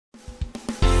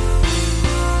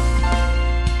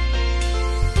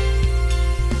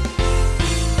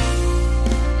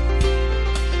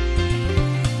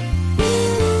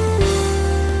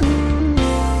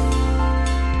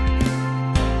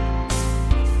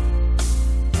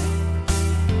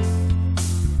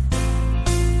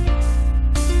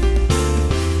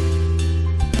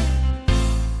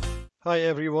Hi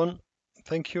everyone,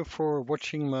 thank you for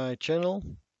watching my channel.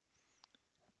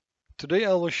 Today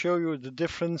I will show you the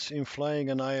difference in flying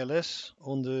an ILS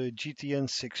on the GTN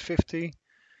 650,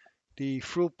 the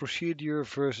full procedure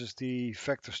versus the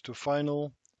vectors to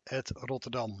final at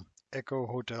Rotterdam, Echo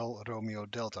Hotel Romeo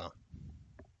Delta.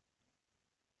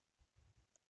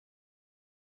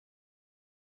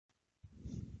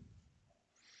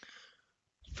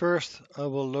 First I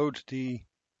will load the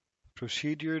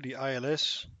procedure, the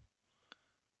ILS,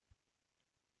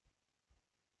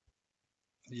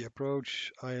 the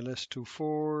approach ILS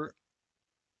 24,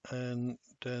 and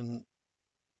then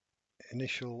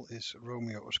initial is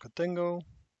Romeo Oscar Tango.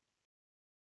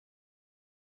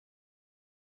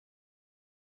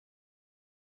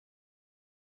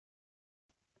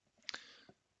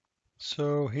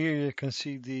 So here you can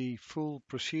see the full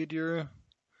procedure,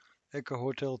 Echo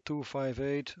Hotel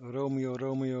 258, Romeo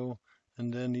Romeo,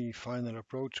 and then the final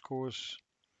approach course,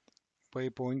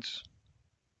 waypoints.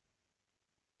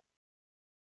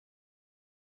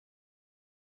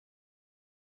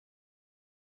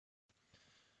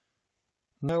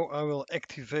 Now I will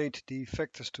activate the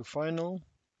vectors to final.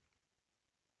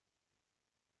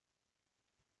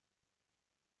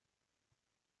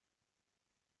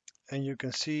 And you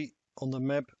can see on the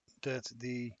map that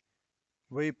the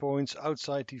waypoints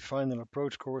outside the final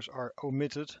approach course are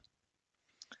omitted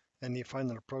and the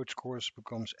final approach course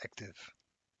becomes active.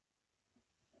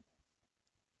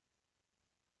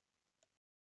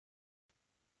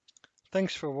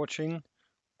 Thanks for watching.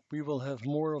 We will have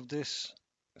more of this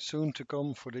soon to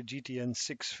come for the GTN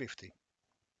 650.